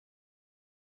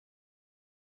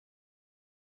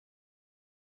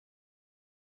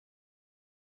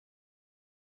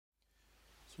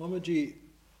Swamiji,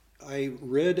 I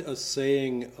read a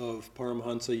saying of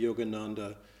Paramhansa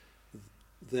Yogananda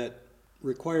that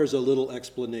requires a little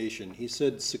explanation. He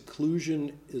said,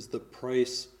 seclusion is the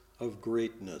price of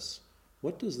greatness.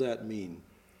 What does that mean?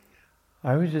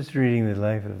 I was just reading the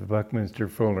life of Buckminster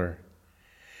Fuller.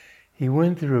 He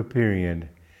went through a period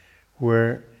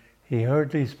where he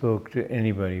hardly spoke to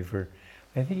anybody for,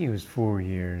 I think it was 4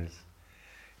 years.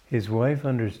 His wife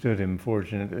understood him,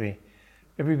 fortunately.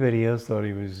 Everybody else thought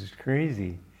he was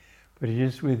crazy, but he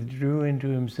just withdrew into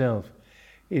himself.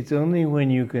 It's only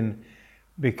when you can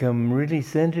become really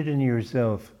centered in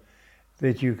yourself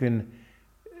that you can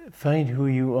find who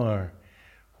you are,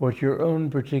 what your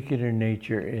own particular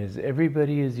nature is.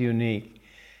 Everybody is unique,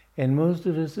 and most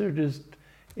of us are just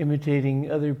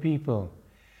imitating other people.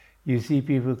 You see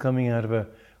people coming out of a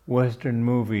Western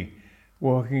movie,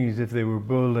 walking as if they were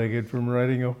bow-legged from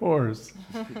riding a horse.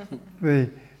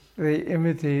 they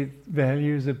imitate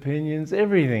values, opinions,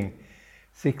 everything.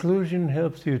 Seclusion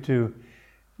helps you to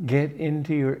get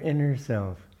into your inner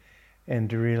self and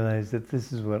to realize that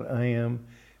this is what I am,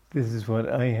 this is what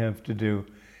I have to do.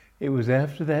 It was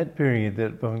after that period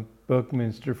that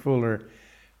Buckminster Fuller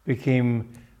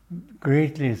became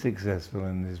greatly successful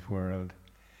in this world.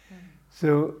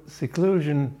 So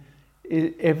seclusion,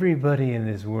 everybody in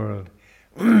this world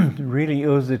really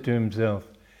owes it to himself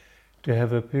to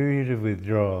have a period of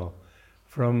withdrawal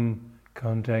from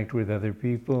contact with other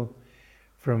people,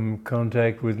 from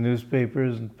contact with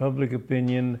newspapers and public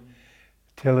opinion,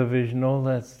 television, all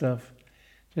that stuff.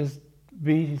 Just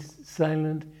be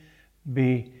silent,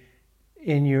 be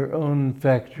in your own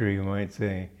factory, you might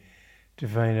say, to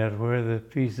find out where the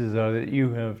pieces are that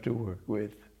you have to work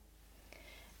with.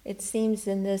 It seems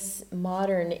in this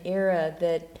modern era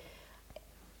that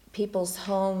people's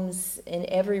homes, in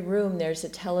every room there's a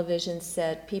television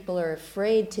set. People are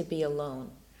afraid to be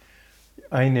alone.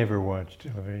 I never watch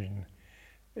television.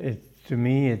 To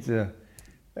me, it's a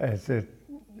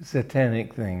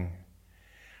satanic thing.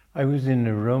 I was in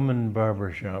a Roman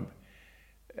barber shop,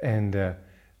 and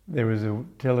there was a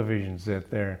television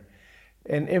set there,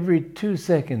 and every 2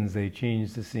 seconds they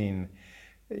changed the scene.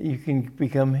 You can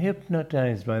become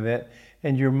hypnotized by that,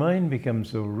 and your mind becomes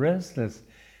so restless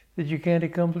that you can't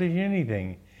accomplish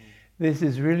anything. This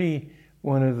is really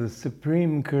one of the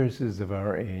supreme curses of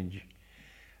our age.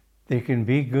 There can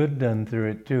be good done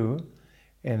through it too,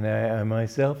 and I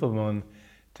myself am on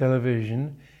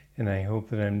television, and I hope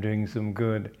that I'm doing some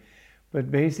good.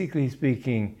 But basically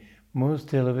speaking, most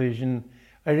television,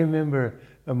 I remember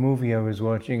a movie I was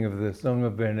watching of the Song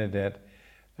of Bernadette,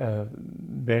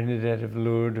 Bernadette of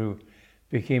Lourdes, who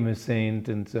became a saint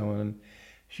and so on.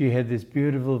 She had this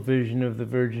beautiful vision of the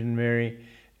Virgin Mary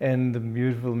and the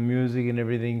beautiful music and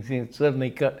everything.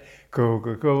 Suddenly cut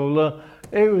Coca-Cola.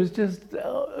 It was just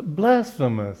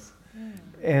blasphemous.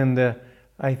 And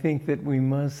I think that we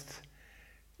must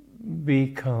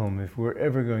be calm if we're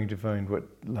ever going to find what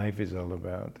life is all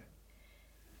about.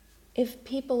 If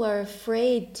people are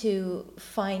afraid to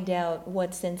find out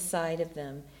what's inside of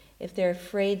them, if they're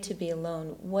afraid to be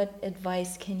alone, what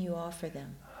advice can you offer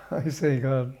them? I say,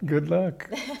 God, good luck.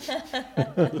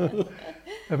 I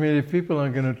mean, if people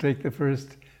aren't going to take the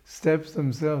first steps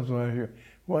themselves,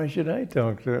 why should I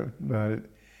talk to them about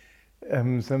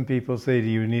it? Some people say, do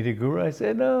you need a guru? I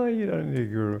say, no, you don't need a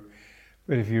guru.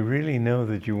 But if you really know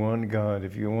that you want God,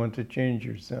 if you want to change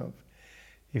yourself,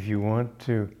 if you want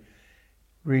to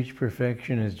reach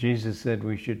perfection as Jesus said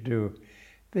we should do,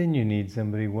 then you need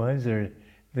somebody wiser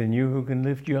than you who can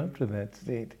lift you up to that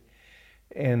state.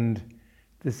 And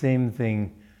the same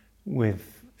thing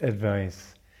with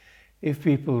advice. If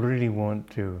people really want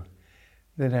to,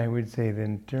 then I would say,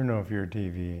 then turn off your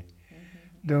TV.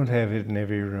 Don't have it in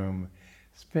every room.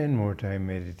 Spend more time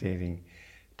meditating.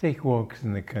 Take walks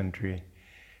in the country.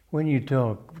 When you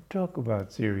talk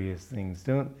about serious things.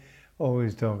 Don't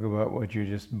always talk about what you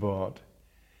just bought.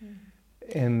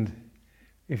 And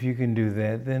if you can do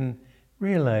that, then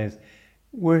realize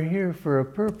we're here for a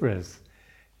purpose,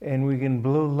 and we can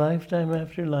blow lifetime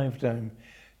after lifetime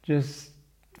just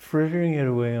frittering it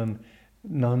away on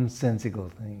nonsensical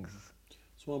things.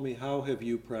 Swami, how have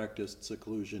you practiced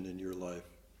seclusion in your life?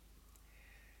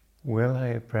 Well, I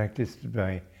have practiced it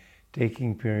by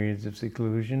taking periods of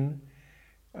seclusion.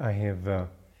 I have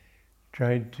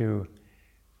tried to,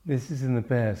 this is in the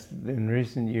past, in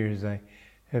recent years I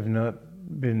have not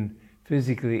been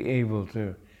physically able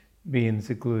to be in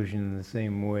seclusion in the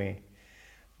same way.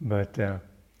 But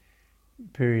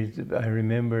periods, I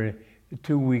remember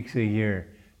 2 weeks a year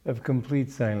of complete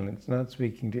silence, not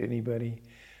speaking to anybody,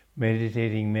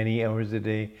 meditating many hours a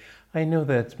day. I know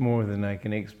that's more than I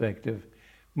can expect of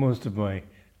most of my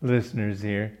listeners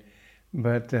here,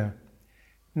 but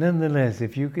nonetheless,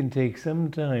 if you can take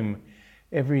some time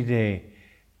every day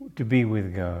to be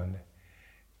with God,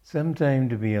 some time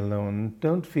to be alone,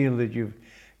 don't feel that you've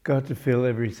got to fill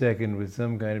every second with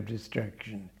some kind of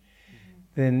distraction.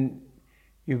 Then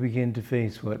you begin to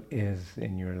face what is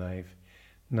in your life,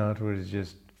 not what is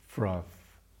just froth.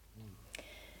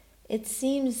 It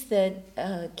seems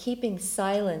that keeping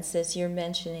silence, as you're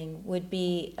mentioning, would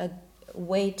be a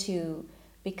way to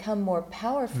become more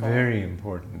powerful. Very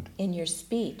important. In your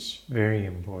speech. Very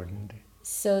important.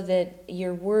 So that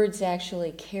your words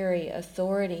actually carry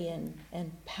authority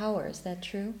and power. Is that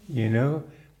true? You know,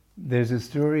 there's a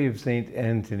story of St.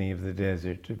 Anthony of the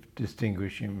Desert to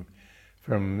distinguish him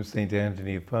from St.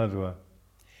 Anthony of Padua.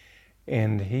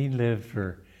 And he lived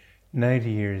for 90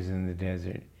 years in the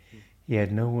desert. He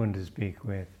had no one to speak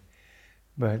with,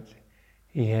 but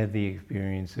he had the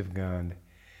experience of God.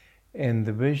 And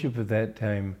the bishop of that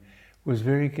time was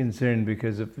very concerned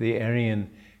because of the Arian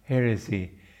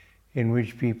heresy, in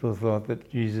which people thought that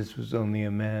Jesus was only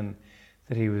a man,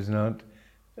 that he was not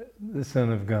the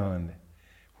Son of God.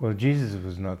 Well, Jesus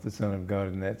was not the Son of God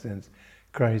in that sense.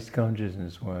 Christ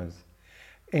consciousness was.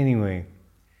 Anyway,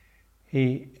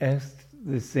 he asked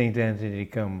this St. Anthony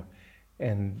to come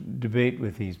and debate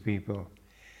with these people.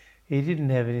 He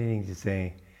didn't have anything to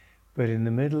say, but in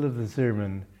the middle of the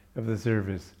sermon, of the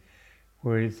service,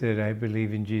 where he said, I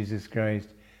believe in Jesus Christ,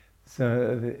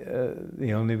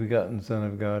 the only begotten Son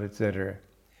of God, etc.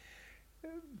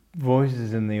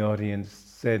 Voices in the audience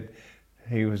said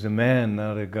he was a man,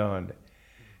 not a God.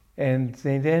 And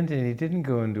St. Anthony didn't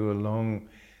go into a long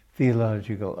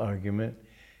theological argument.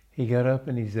 He got up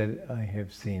and he said, I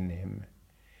have seen him.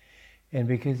 And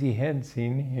because he had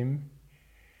seen him,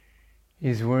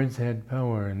 his words had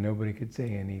power and nobody could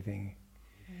say anything.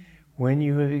 When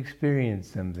you have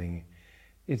experienced something,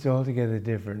 it's altogether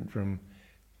different from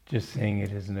just saying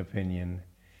it as an opinion.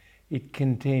 It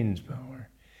contains power.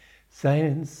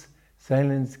 Silence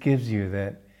gives you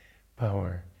that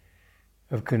power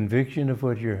of conviction of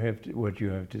what you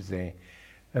have to say.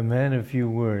 A man of few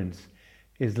words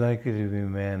is likely to be a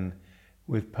man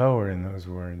with power in those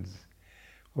words.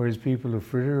 Whereas people who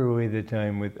fritter away the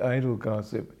time with idle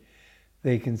gossip,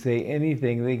 they can say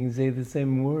anything, they can say the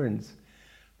same words,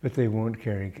 but they won't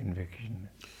carry conviction.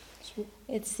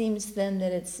 It seems then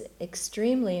that it's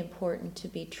extremely important to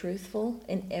be truthful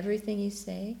in everything you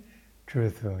say.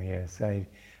 Truthful, yes.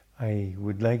 I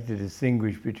would like to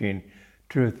distinguish between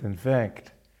truth and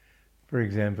fact. For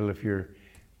example, if you're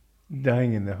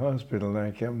dying in the hospital and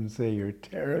I come and say, you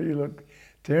look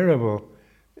terrible,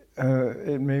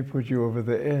 it may put you over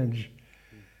the edge.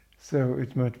 So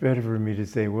it's much better for me to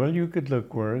say, well, you could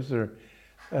look worse, or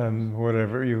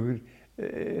whatever. You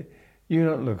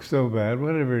don't look so bad,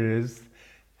 whatever it is.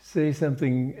 Say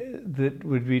something that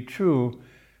would be true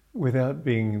without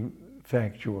being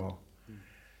factual.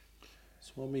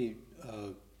 Swami,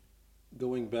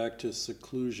 going back to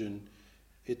seclusion,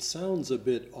 it sounds a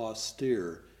bit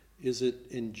austere. Is it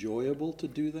enjoyable to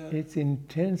do that? It's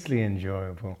intensely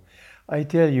enjoyable. I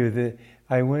tell you that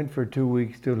I went for 2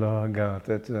 weeks to Lahagat.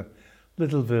 That's a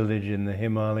little village in the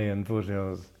Himalayan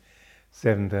foothills,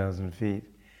 7,000 feet.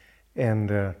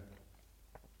 And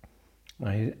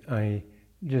I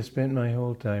just spent my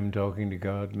whole time talking to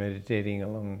God, meditating a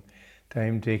long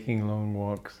time, taking long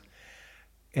walks.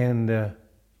 And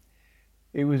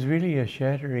it was really a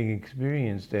shattering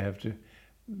experience to have to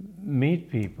meet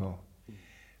people.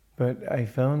 But I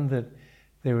found that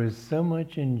there was so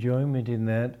much enjoyment in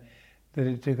that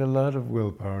it took a lot of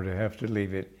willpower to have to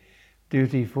leave it.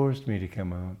 Duty forced me to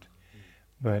come out.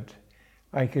 But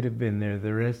I could have been there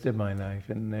the rest of my life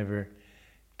and never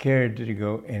cared to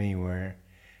go anywhere.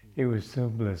 It was so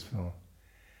blissful.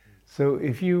 So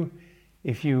if you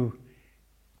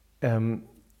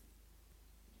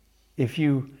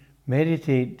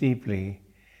meditate deeply,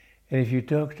 and if you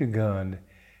talk to God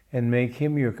and make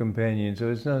Him your companion,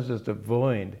 so it's not just a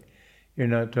void, you're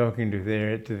not talking to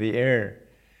the air,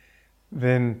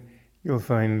 then you'll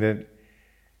find that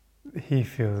He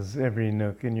fills every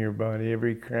nook in your body,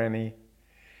 every cranny,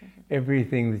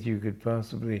 everything that you could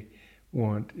possibly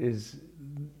want is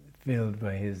filled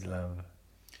by His love.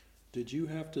 Did you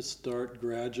have to start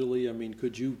gradually? I mean,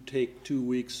 could you take 2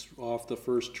 weeks off the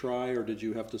first try, or did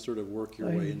you have to sort of work your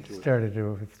way into it? I started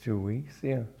with 2 weeks,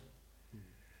 yeah.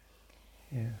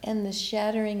 Yeah. And the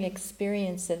shattering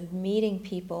experience of meeting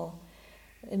people,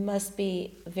 it must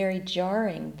be very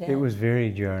jarring then. It was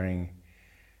very jarring,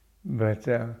 but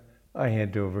I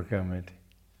had to overcome it.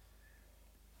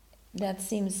 That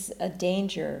seems a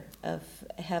danger of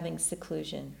having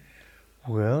seclusion.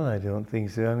 Well, I don't think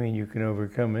so. I mean, you can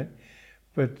overcome it,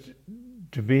 But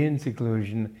to be in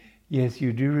seclusion, yes,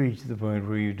 you do reach the point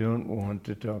where you don't want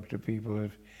to talk to people.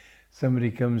 If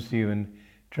somebody comes to you and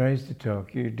tries to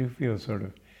talk, you do feel sort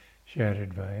of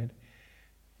shattered by it.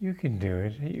 You can do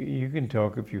it. You can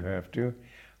talk if you have to.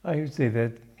 I would say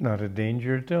that's not a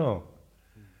danger at all.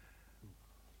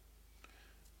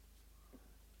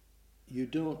 You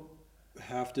don't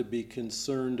have to be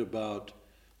concerned about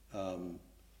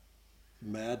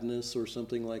madness or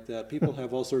something like that. People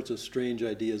have all sorts of strange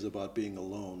ideas about being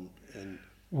alone. And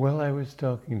Well, I was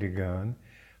talking to God.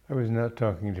 I was not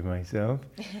talking to myself,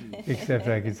 except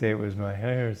I could say it was my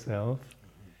higher self.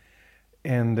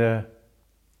 And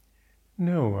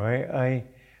no, I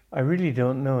really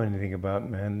don't know anything about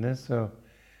madness, so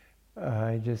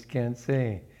I just can't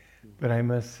say. But I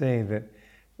must say that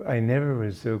I never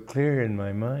was so clear in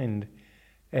my mind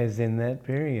as in that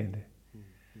period,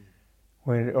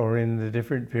 or in the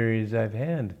different periods I've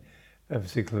had of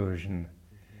seclusion.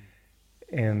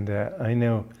 And I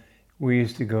know we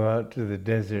used to go out to the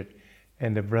desert,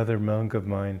 and a brother monk of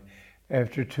mine,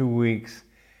 after 2 weeks,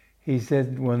 he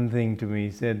said one thing to me.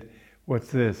 He said,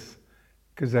 "What's this?"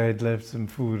 Because I had left some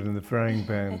food in the frying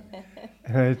pan.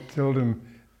 And I told him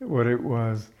what it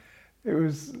was. It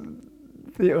was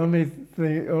the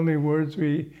only words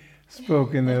we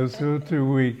spoke in those 2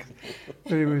 weeks.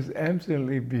 But it was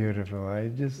absolutely beautiful. I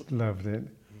just loved it.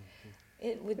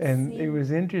 And it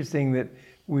was interesting that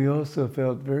we also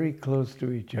felt very close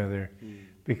to each other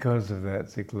because of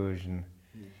that seclusion.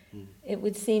 It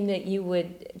would seem that you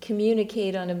would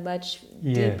communicate on a much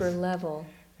deeper Yes. level.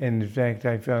 And in fact,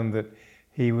 I found that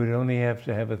he would only have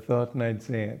to have a thought and I'd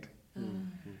say it.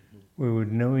 We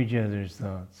would know each other's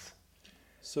thoughts.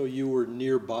 so you were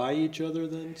nearby each other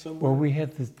then somewhere? Well, we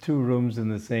had the 2 rooms in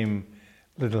the same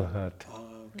little hut.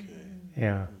 Okay.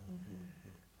 Yeah.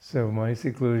 So my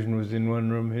seclusion was in one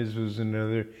room, his was in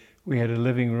another. We had a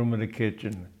living room and a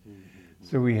kitchen.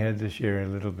 So we had to share a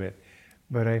little bit.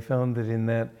 But I found that in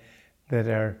that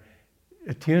our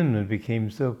attunement became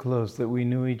so close that we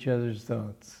knew each other's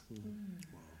thoughts.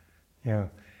 Yeah.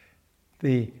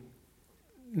 The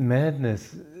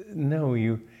madness,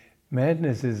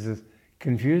 madness is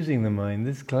confusing the mind.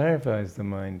 This clarifies the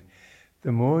mind.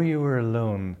 The more you are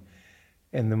alone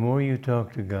and the more you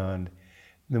talk to God,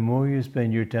 the more you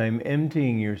spend your time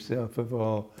emptying yourself of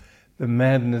all the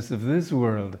madness of this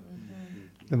world,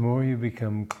 the more you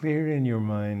become clear in your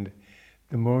mind,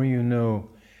 the more you know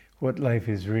what life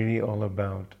is really all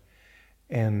about.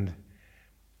 And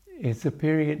it's a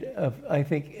period of, I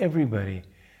think everybody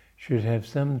should have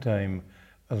some time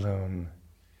alone.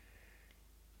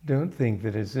 Don't think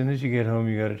that as soon as you get home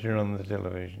you got to turn on the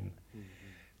television.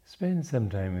 Spend some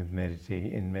time with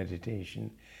in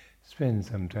meditation. Spend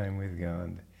some time with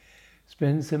God.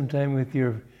 Spend some time with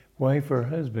your wife or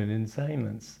husband in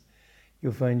silence.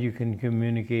 You'll find you can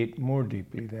communicate more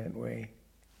deeply that way.